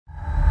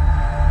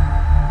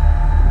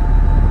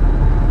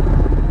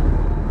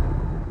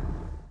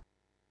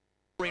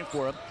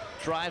screen for him.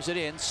 Drives it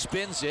in,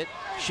 spins it,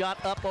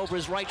 shot up over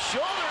his right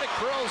shoulder, and it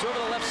curls over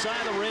the left side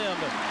of the rim.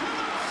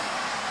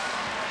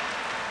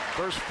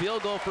 First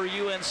field goal for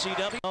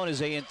UNCW. On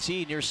his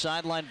A&T near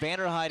sideline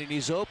Vanderheiden.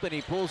 He's open.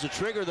 He pulls the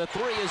trigger. The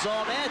three is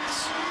all net.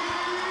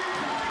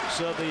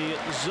 So the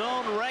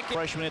zone record.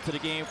 Freshman into the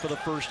game for the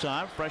first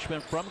time.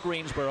 Freshman from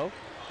Greensboro.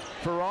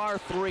 Farrar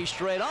three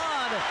straight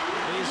on.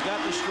 He's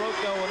got the stroke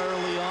going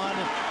early on.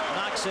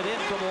 Knocks it in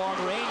from long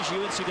range.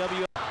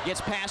 UNCW gets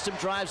past him,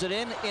 drives it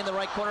in the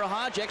right corner.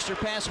 Hodge, extra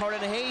pass,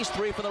 Hardin Hayes,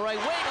 three from the right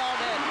wing, all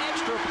net.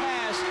 Extra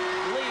pass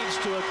leads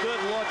to a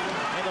good look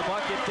in the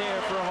bucket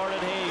there for Hardin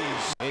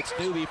Hayes. It's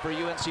Newby for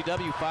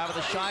UNCW, 5 on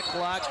the shot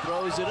clock,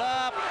 throws it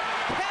up,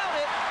 count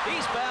it,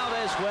 he's fouled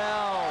as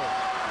well.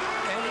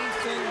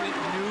 Anything that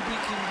Newby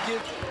can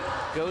give.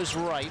 Goes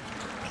right,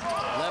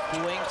 left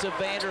wing to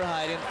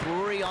Vanderheiden,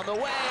 three on the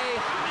way,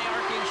 the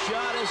arcing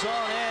shot is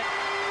on it.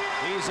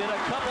 He's in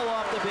a couple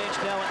off the bench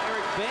now, and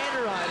Eric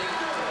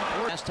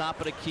Vanderheiden. Last top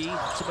of the key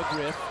to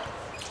McGriff.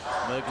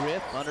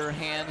 McGriff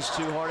underhands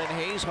to Hardin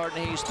Hayes.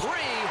 Hardin Hayes three.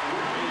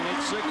 He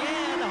hits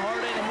again.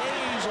 Hardin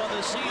Hayes on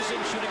the season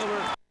shooting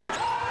over.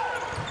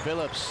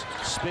 Phillips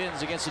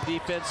spins against the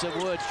defense of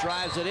Woods.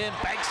 Drives it in.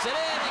 Banks it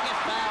in. And gets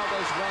fouled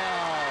as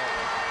well.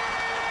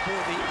 For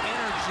the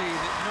energy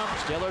that numbers.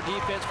 Stellar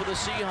defense for the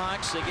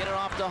Seahawks. They get it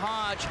off to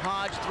Hodge.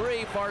 Hodge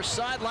three. Far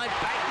sideline.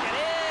 Bank it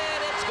in.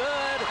 It's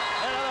good.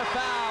 Another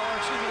foul. Or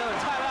excuse me, another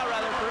timeout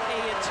rather for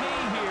A&T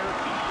here.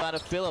 Out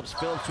of Phillips.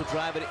 Phillips will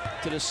drive it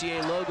to the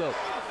CA logo.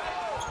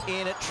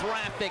 In at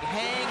traffic,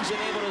 hangs and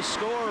able to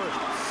score.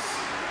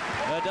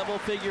 A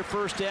double-figure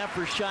first half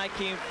for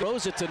Shaquem.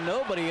 Throws it to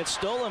nobody. It's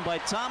stolen by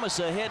Thomas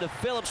ahead to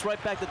Phillips.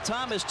 Right back to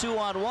Thomas.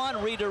 2-on-1.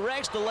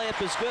 Redirects. The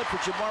layup is good for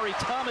Jamari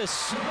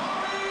Thomas.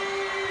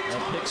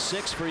 A pick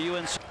 6 for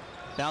UNC.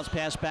 Bounce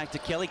pass back to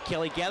Kelly.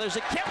 Kelly gathers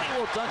it. Kelly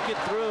will dunk it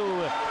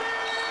through.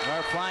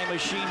 Our flying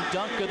machine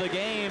dunk of the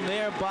game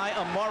there by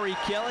Amari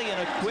Kelly,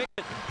 and a quick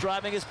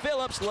driving is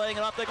Phillips, laying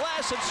it off the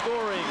glass and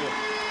scoring.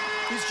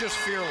 He's just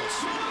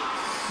fearless.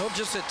 He'll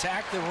just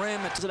attack the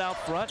rim. It's it out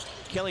front.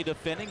 Kelly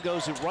defending,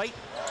 goes it right,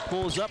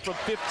 pulls up from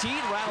 15,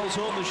 rattles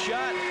home the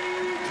shot.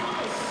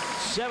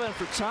 7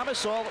 for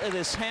Thomas, all in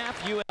this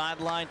half.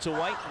 Sideline to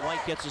White.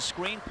 White gets a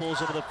screen,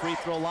 pulls over the free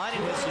throw line,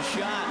 and hits the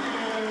shot.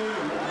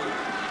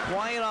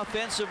 Quiet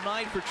offensive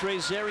night for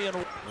Trezarian.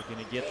 Looking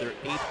to get their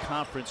 8th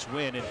conference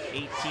win and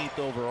 18th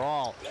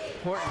overall.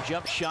 Important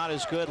jump shot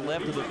is good,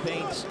 left of the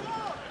paint.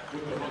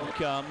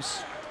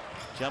 Comes.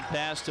 Jump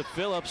pass to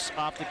Phillips,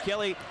 off to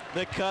Kelly.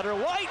 The cutter,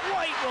 White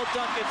will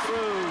dunk it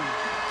through.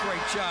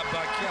 Great job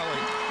by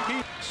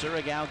Kelly.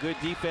 Surigao, good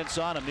defense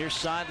on him. Near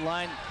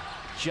sideline,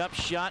 jump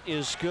shot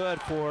is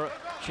good for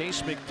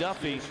Chase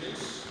McDuffie.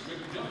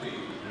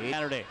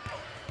 Saturday.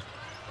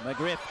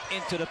 McGriff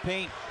into the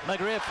paint.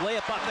 McGriff,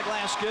 layup off the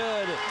glass,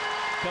 good.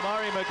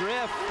 Kamari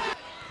McGriff.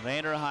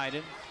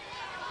 Vanderheiden,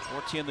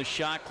 14 the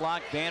shot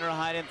clock.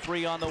 Vanderheiden,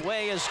 3 on the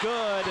way is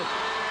good.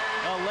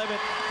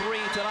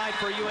 11-3 tonight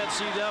for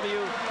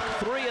UNCW.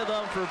 3 of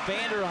them for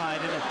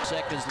Vanderheiden.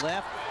 Seconds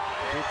left.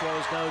 Free throw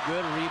is no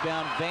good.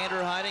 Rebound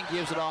Vanderheiden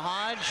gives it to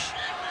Hodge.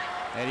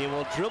 And he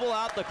will dribble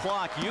out the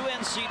clock.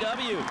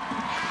 UNCW.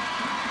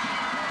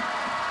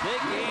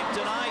 Big game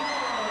tonight.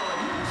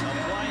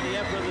 Applying the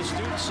effort of the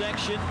student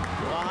section.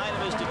 Behind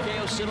him is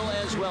DeKeo Siddle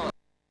as well.